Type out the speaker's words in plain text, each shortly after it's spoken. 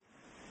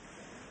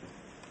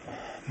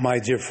My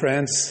dear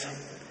friends,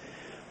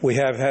 we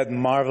have had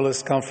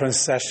marvelous conference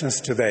sessions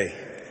today.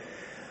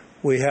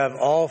 We have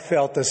all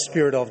felt the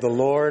Spirit of the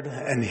Lord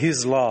and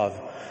His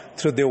love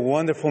through the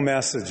wonderful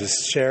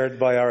messages shared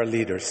by our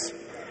leaders.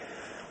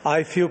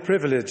 I feel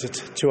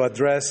privileged to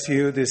address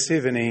you this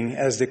evening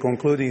as the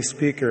concluding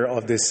speaker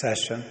of this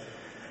session.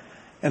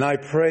 And I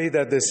pray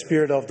that the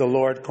Spirit of the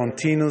Lord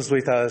continues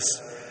with us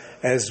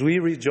as we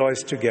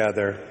rejoice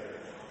together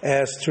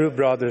as true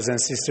brothers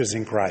and sisters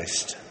in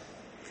Christ.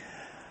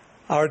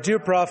 Our dear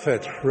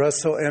prophet,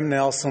 Russell M.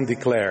 Nelson,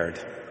 declared,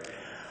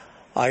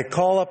 "I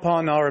call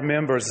upon our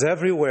members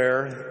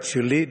everywhere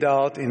to lead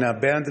out in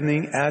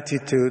abandoning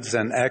attitudes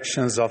and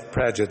actions of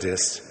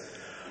prejudice.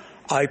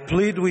 I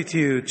plead with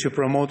you to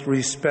promote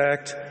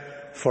respect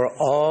for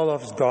all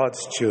of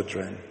God's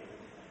children."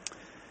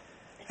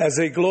 As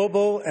a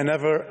global and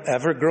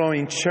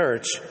ever-growing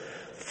church,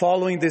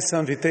 following this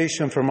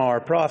invitation from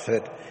our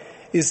prophet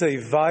is a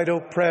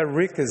vital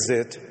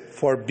prerequisite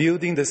for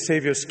building the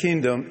Savior's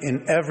kingdom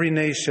in every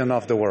nation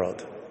of the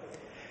world.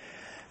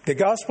 The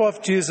gospel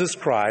of Jesus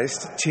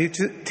Christ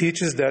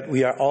teaches that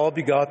we are all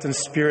begotten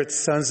spirit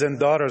sons and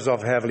daughters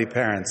of heavenly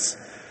parents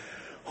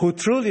who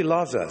truly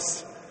loves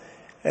us,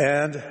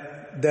 and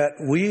that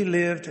we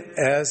lived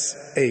as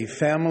a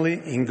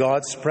family in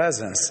God's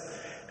presence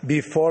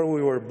before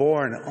we were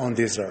born on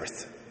this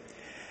earth.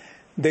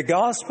 The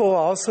gospel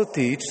also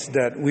teaches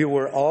that we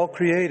were all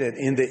created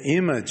in the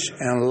image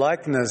and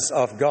likeness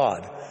of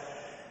God.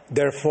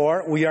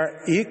 Therefore, we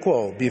are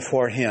equal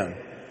before Him.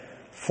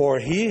 For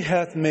He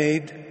hath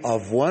made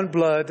of one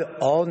blood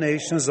all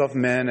nations of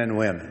men and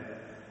women.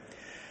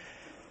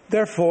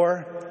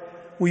 Therefore,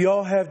 we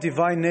all have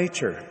divine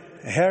nature,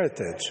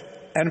 heritage,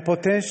 and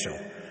potential.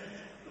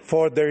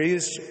 For there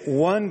is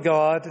one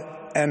God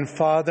and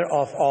Father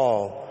of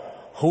all,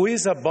 who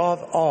is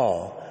above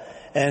all,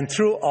 and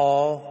through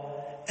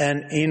all,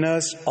 and in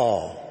us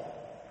all.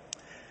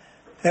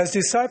 As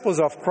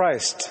disciples of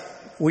Christ,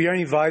 we are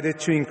invited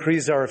to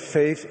increase our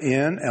faith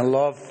in and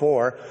love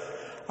for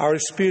our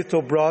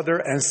spiritual brother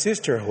and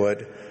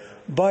sisterhood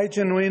by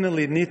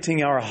genuinely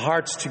knitting our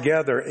hearts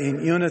together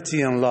in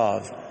unity and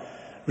love,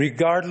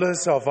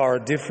 regardless of our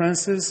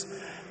differences,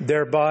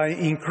 thereby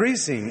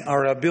increasing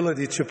our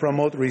ability to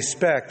promote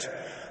respect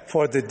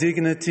for the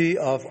dignity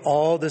of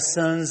all the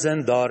sons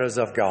and daughters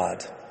of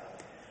God.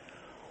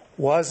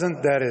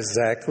 Wasn't that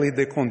exactly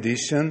the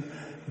condition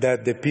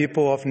that the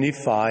people of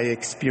Nephi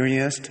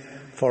experienced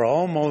for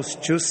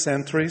almost 2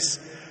 centuries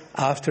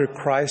after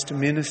Christ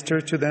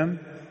ministered to them?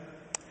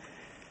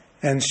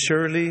 And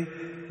surely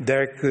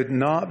there could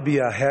not be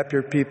a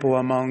happier people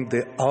among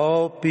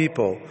all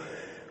people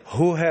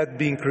who had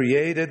been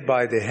created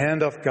by the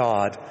hand of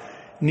God.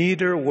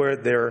 Neither were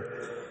there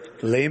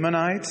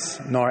Lamanites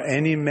nor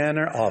any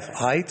manner of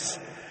ites,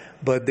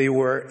 but they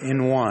were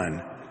in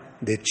one,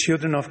 the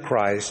children of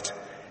Christ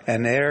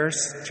and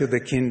heirs to the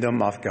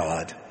kingdom of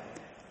God.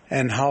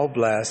 And how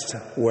blessed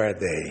were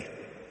they!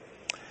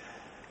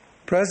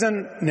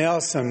 President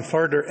Nelson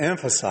further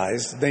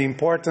emphasized the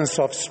importance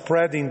of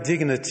spreading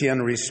dignity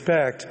and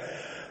respect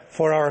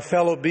for our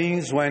fellow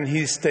beings when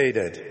he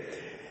stated,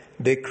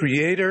 "The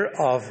Creator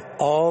of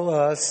all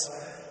us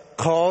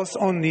calls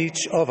on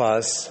each of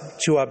us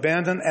to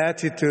abandon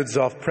attitudes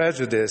of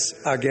prejudice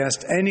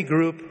against any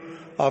group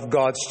of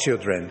God's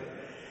children.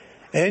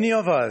 Any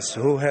of us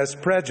who has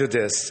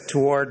prejudice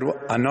toward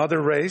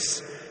another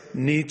race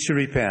needs to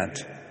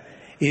repent.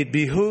 It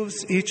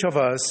behooves each of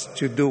us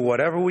to do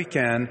whatever we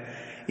can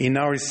in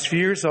our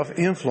spheres of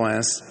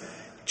influence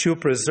to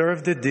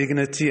preserve the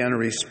dignity and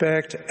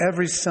respect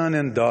every son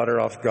and daughter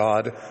of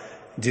God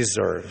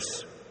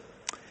deserves."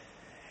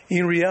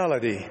 In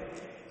reality,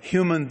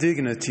 human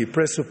dignity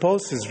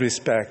presupposes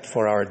respect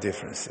for our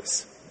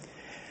differences.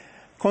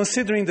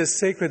 Considering the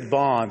sacred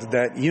bond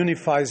that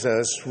unifies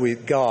us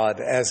with God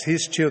as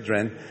His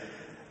children,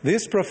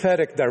 this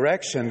prophetic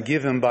direction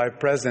given by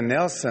President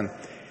Nelson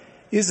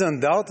is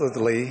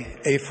undoubtedly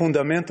a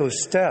fundamental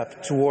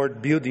step toward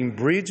building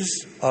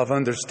bridges of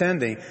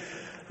understanding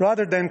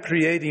rather than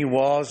creating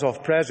walls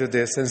of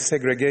prejudice and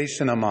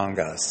segregation among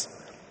us.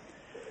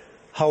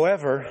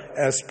 However,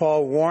 as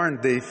Paul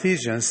warned the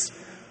Ephesians,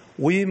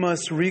 we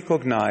must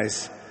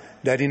recognize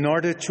that in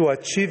order to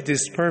achieve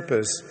this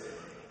purpose,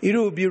 it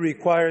will be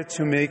required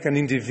to make an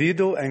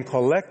individual and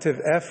collective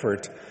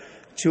effort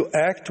to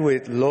act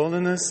with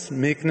lowliness,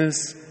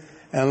 meekness,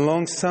 and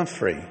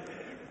long-suffering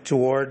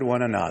toward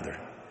one another.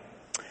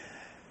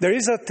 There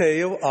is a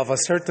tale of a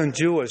certain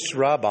Jewish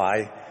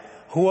rabbi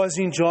who was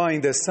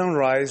enjoying the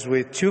sunrise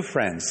with 2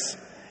 friends.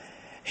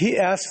 He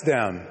asked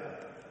them,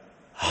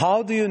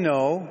 "How do you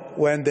know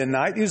when the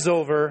night is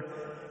over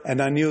and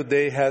a new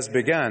day has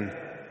begun?"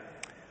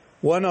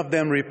 One of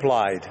them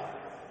replied,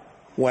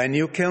 "When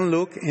you can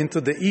look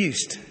into the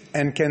east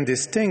and can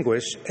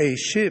distinguish a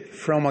sheep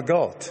from a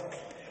goat."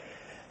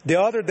 The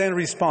other then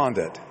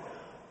responded,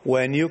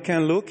 "When you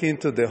can look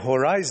into the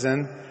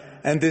horizon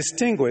and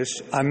distinguish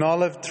an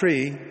olive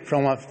tree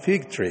from a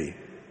fig tree."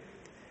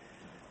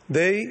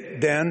 They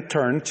then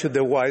turned to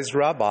the wise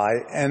rabbi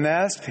and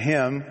asked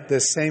him the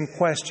same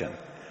question,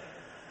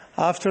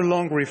 After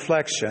long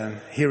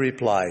reflection, he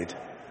replied,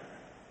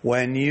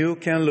 "When you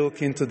can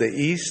look into the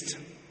east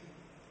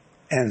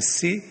and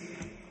see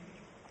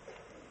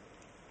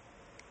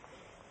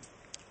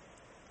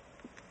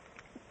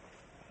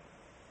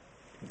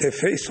the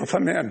face of a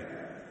man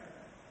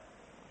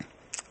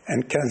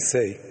and can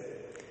say,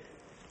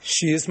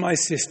 'She is my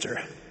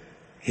sister,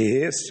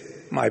 he is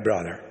my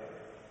brother.'"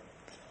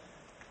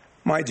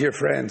 My dear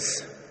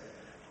friends,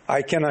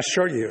 I can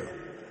assure you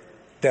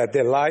that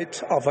the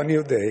light of a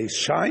new day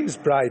shines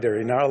brighter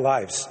in our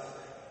lives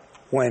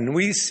when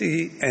we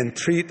see and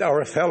treat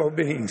our fellow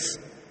beings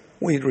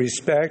with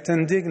respect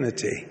and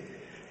dignity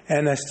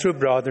and as true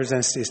brothers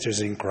and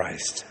sisters in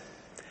Christ.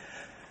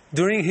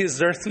 During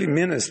his earthly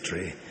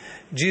ministry,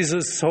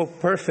 Jesus so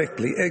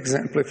perfectly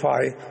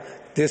exemplified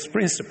this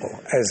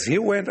principle as he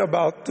went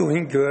about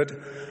doing good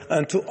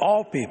unto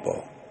all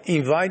people,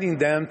 inviting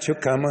them to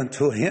come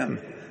unto him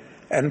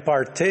and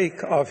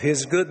partake of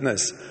his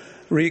goodness,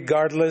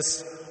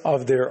 regardless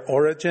of their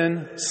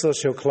origin,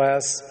 social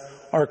class,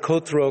 or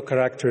cultural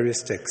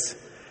characteristics.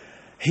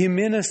 He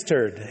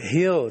ministered,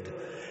 healed,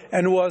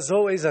 and was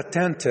always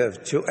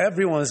attentive to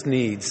everyone's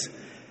needs,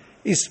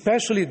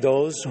 especially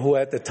those who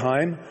at the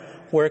time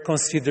were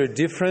considered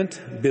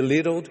different,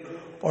 belittled,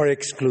 or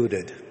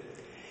excluded.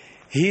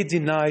 He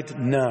denied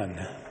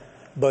none,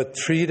 but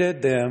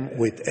treated them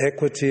with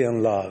equity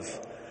and love.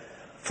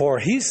 For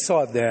he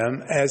saw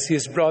them as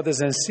his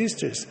brothers and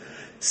sisters,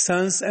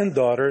 sons and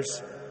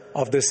daughters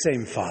of the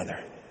same Father.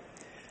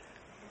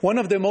 One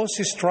of the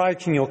most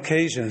striking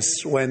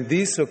occasions when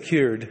this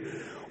occurred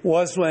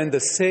was when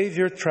the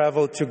Savior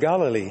traveled to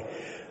Galilee,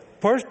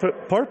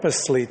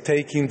 purposely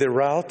taking the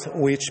route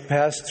which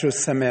passed through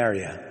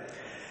Samaria.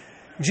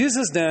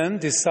 Jesus then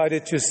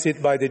decided to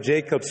sit by the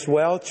Jacob's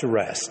well to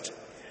rest.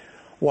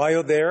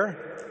 While there,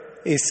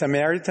 a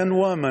Samaritan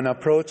woman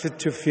approached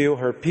to fill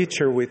her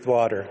pitcher with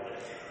water.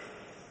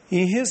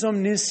 In his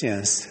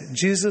omniscience,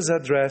 Jesus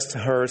addressed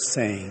her,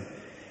 saying,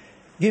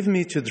 "Give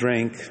me to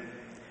drink."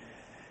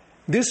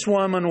 This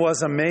woman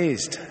was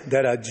amazed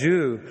that a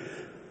Jew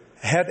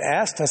had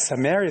asked a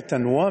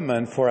Samaritan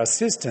woman for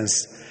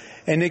assistance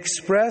and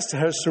expressed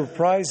her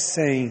surprise,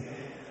 saying,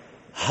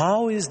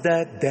 "How is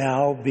that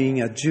thou, being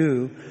a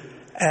Jew,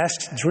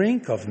 askest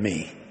drink of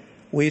me,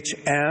 which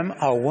am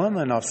a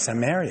woman of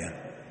Samaria?"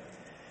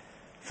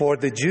 For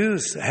the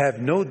Jews have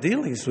no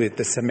dealings with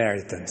the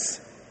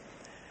Samaritans.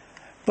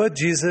 But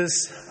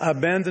Jesus,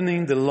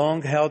 abandoning the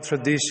long-held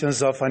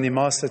traditions of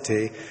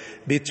animosity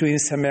between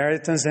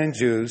Samaritans and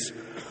Jews,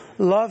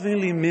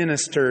 lovingly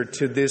ministered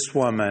to this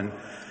woman,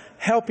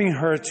 helping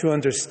her to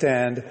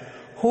understand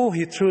who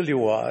he truly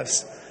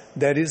was,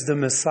 that is the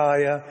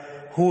Messiah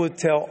who would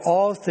tell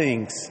all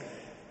things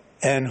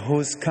and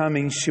whose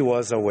coming she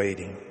was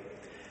awaiting.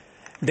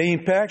 The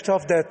impact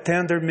of that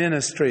tender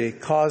ministry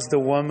caused the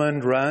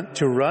woman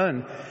to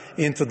run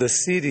into the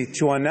city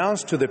to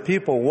announce to the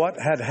people what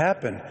had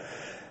happened,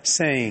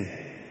 saying,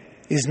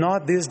 "Is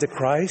not this the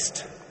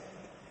Christ?"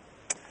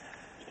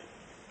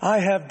 I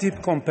have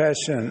deep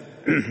compassion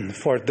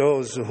for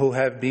those who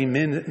have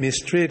been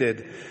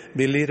mistreated,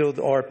 belittled,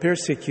 or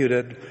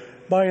persecuted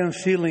by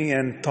unfeeling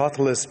and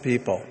thoughtless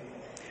people.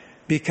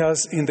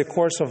 Because in the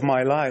course of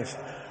my life,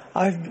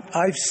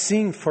 I've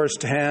seen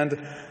firsthand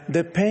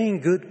the pain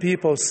good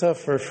people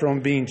suffer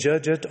from being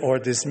judged or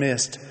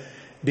dismissed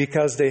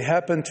because they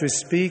happen to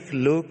speak,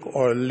 look,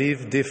 or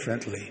live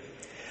differently.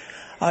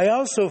 I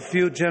also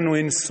feel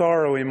genuine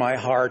sorrow in my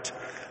heart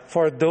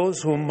for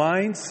those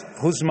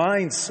whose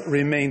minds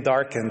remain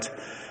darkened,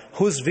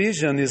 whose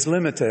vision is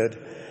limited,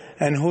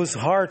 and whose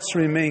hearts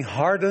remain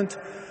hardened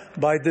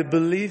by the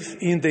belief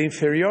in the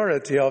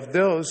inferiority of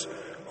those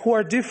who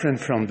are different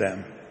from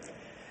them.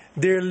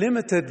 Their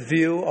limited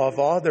view of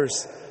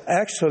others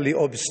actually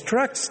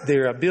obstructs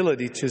their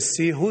ability to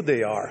see who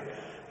they are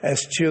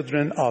as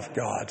children of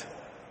God.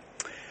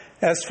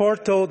 As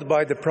foretold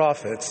by the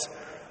prophets,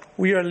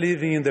 we are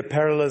living in the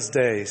perilous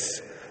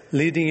days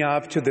leading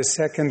up to the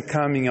second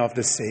coming of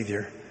the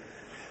Savior.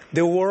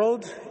 The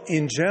world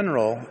in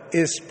general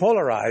is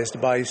polarized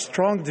by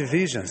strong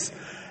divisions,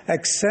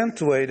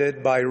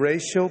 accentuated by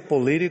racial,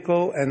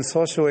 political, and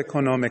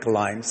socioeconomic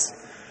lines.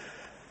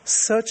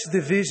 Such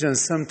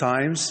divisions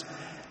sometimes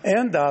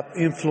end up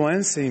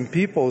influencing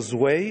people's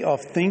way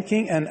of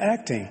thinking and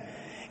acting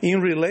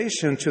in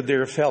relation to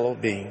their fellow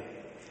being.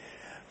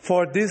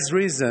 For this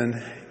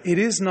reason, it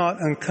is not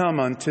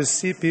uncommon to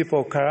see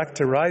people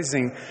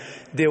characterizing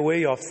their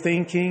way of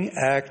thinking,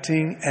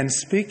 acting, and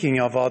speaking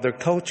of other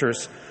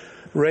cultures,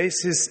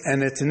 races,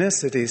 and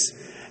ethnicities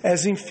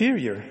as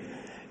inferior,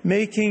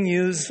 making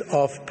use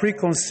of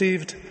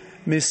preconceived,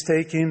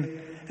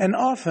 mistaken, and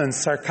often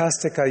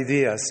sarcastic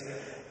ideas,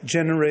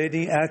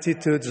 generating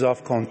attitudes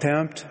of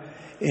contempt,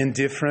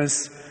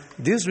 indifference,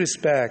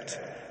 disrespect,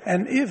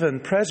 and even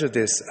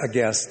prejudice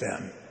against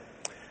them.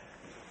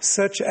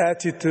 Such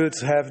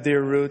attitudes have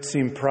their roots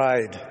in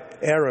pride,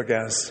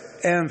 arrogance,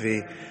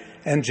 envy,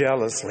 and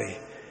jealousy,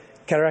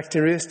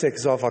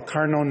 characteristics of a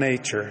carnal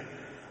nature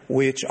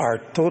which are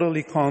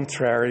totally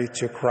contrary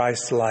to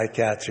Christ-like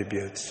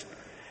attributes.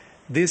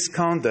 this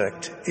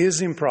conduct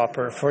is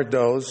improper for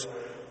those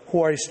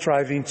who are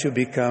striving to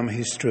become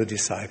his true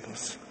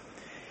disciples.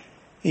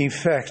 In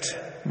fact,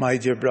 my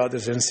dear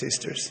brothers and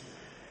sisters,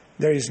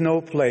 there is no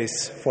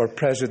place for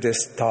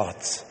prejudiced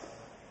thoughts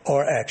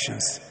or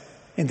actions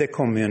in the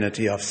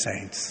community of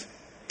saints.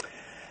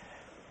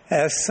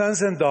 As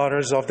sons and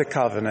daughters of the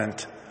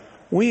covenant,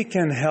 we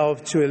can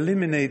help to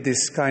eliminate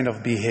this kind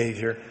of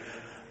behavior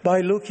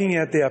by looking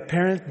at the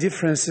apparent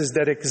differences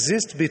that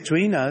exist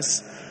between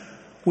us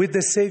with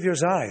the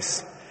Savior's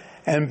eyes,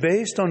 and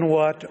based on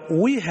what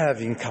we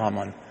have in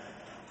common,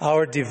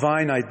 our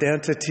divine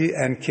identity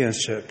and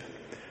kinship.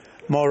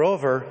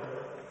 Moreover,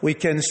 we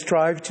can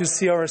strive to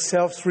see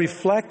ourselves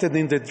reflected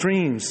in the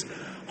dreams,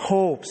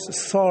 hopes,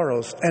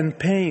 sorrows, and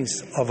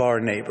pains of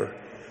our neighbor.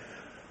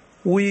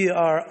 We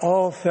are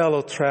all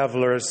fellow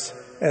travelers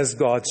as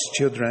God's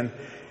children,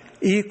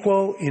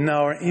 equal in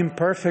our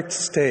imperfect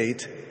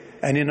state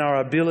and in our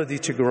ability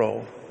to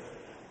grow.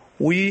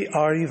 We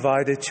are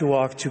invited to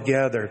walk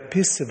together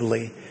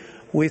peaceably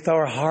with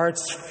our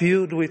hearts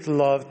filled with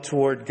love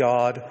toward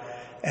God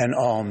and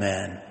all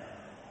men.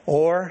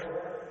 Or,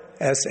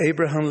 as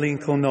Abraham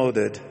Lincoln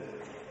noted,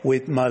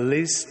 with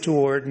malice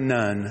toward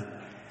none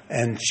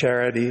and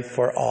charity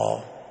for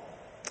all.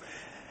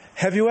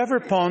 Have you ever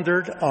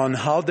pondered on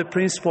how the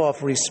principle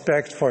of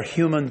respect for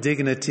human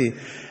dignity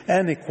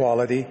and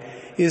equality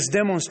is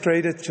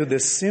demonstrated through the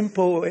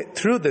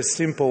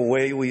simple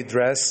way we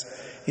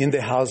dress in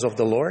the house of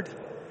the Lord?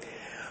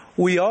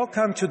 We all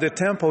come to the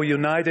temple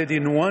united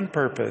in one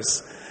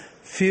purpose,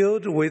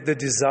 filled with the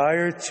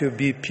desire to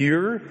be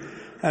pure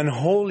and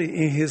holy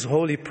in His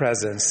holy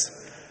presence.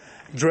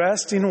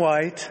 Dressed in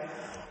white,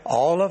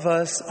 all of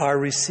us are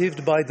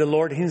received by the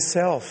Lord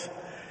Himself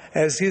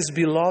as His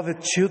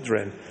beloved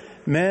children,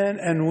 men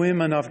and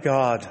women of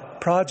God,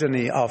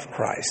 progeny of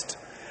Christ.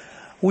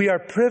 We are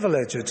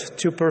privileged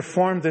to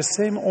perform the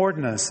same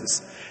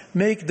ordinances,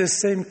 make the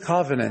same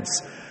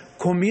covenants,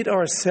 commit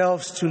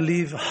ourselves to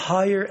live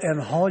higher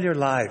and holier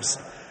lives,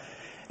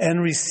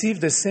 and receive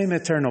the same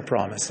eternal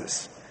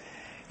promises.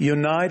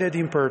 United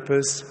in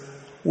purpose,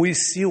 we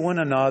see one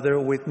another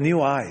with new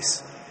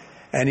eyes,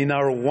 and in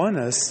our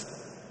oneness,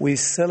 we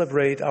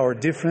celebrate our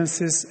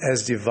differences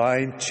as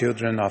divine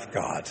children of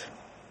God.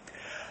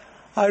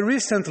 I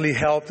recently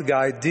helped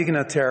guide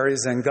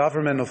dignitaries and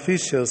government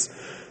officials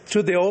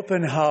through the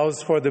open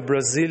house for the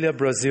Brasília,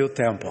 Brazil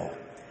temple.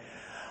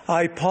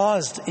 I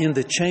paused in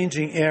the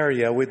changing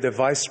area with the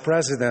Vice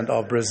President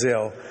of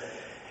Brazil,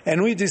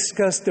 and we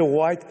discussed the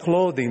white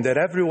clothing that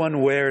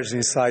everyone wears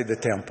inside the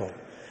temple.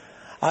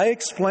 I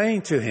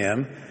explained to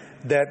him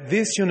that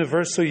this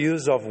universal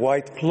use of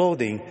white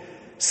clothing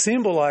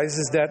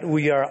symbolizes that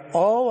we are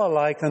all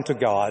alike unto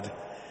God,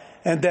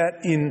 and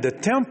that in the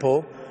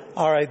temple,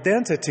 our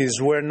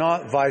identities were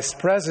not vice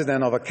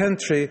president of a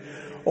country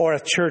or a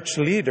church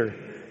leader,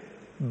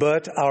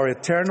 but our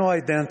eternal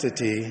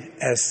identity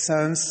as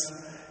sons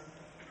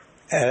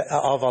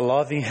of a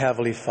loving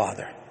Heavenly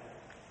Father.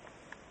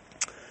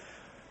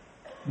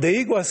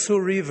 The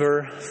Iguaçu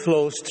River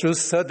flows through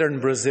southern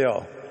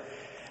Brazil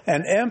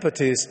and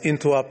empties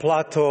into a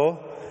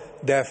plateau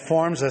that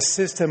forms a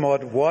system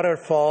of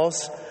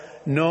waterfalls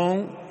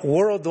known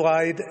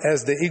worldwide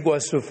as the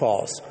Iguaçu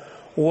Falls,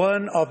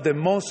 one of the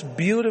most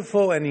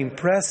beautiful and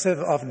impressive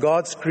of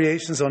God's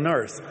creations on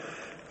earth,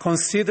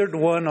 considered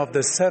one of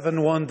the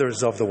 7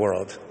 wonders of the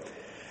world.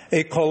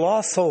 A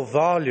colossal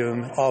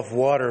volume of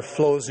water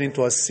flows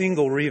into a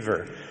single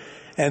river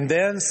and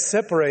then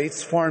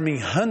separates, forming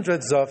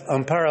hundreds of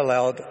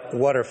unparalleled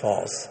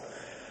waterfalls.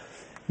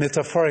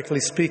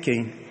 Metaphorically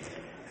speaking,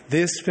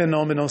 this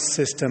phenomenal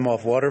system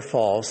of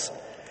waterfalls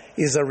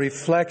is a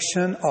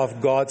reflection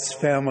of God's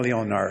family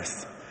on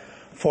earth.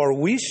 For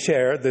we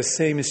share the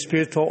same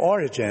spiritual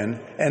origin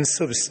and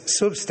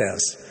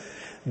substance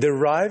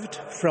derived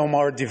from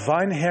our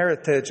divine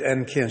heritage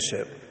and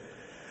kinship.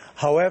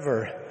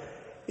 However,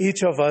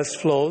 each of us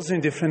flows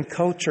in different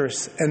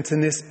cultures,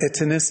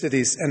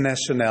 ethnicities, and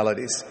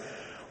nationalities,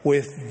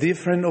 with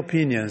different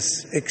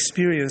opinions,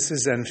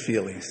 experiences, and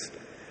feelings.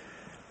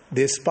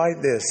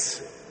 Despite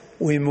this,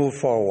 we move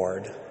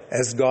forward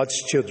as God's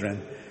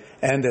children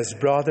and as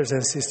brothers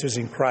and sisters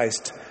in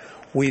Christ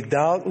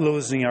without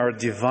losing our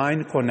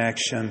divine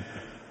connection,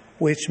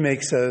 which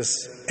makes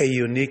us a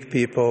unique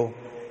people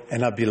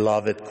and a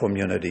beloved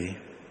community.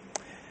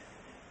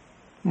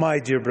 My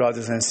dear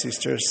brothers and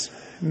sisters,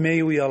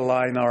 may we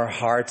align our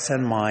hearts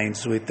and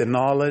minds with the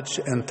knowledge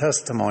and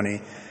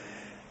testimony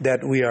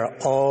that we are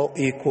all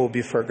equal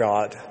before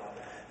God,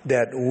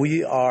 that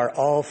we are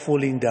all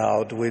fully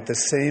endowed with the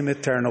same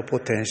eternal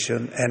potential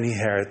and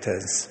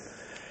inheritance.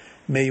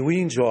 May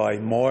we enjoy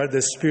more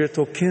the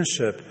spiritual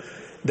kinship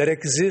that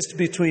exists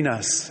between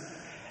us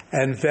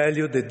and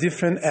value the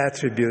different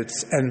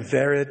attributes and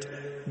varied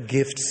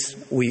gifts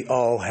we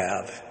all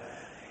have.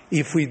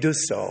 If we do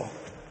so,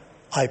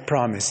 I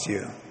promise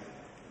you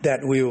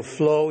that we will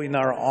flow in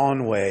our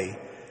own way,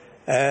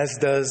 as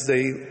does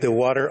the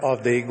water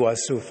of the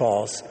Iguaçu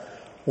Falls,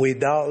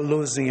 without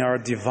losing our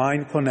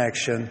divine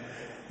connection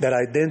that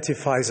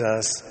identifies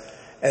us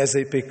as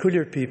a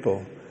peculiar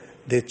people,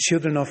 the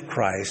children of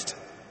Christ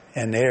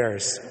and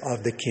heirs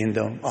of the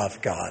kingdom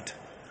of God.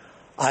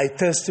 I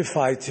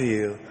testify to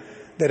you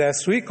that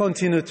as we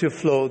continue to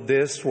flow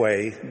this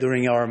way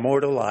during our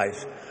mortal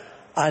life,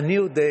 a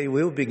new day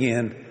will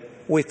begin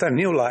with a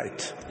new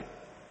light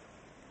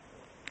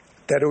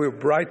that will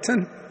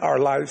brighten our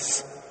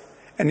lives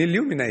and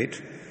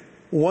illuminate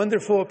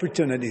wonderful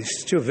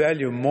opportunities to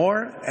value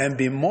more and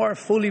be more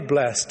fully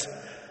blessed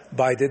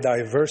by the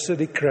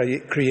diversity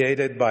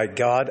created by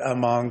God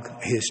among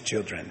His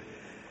children.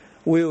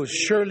 We will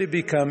surely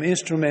become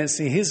instruments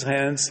in His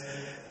hands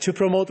to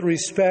promote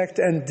respect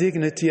and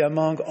dignity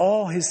among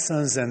all His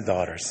sons and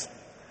daughters.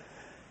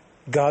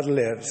 God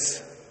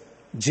lives.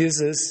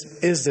 Jesus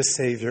is the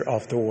Savior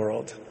of the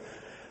world.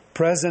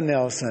 President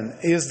Nelson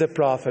is the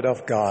prophet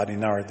of God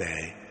in our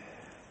day.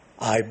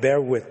 I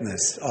bear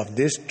witness of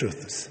these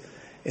truths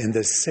in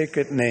the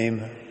sacred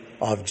name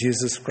of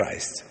Jesus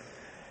Christ.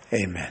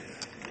 Amen.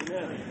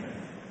 Amen.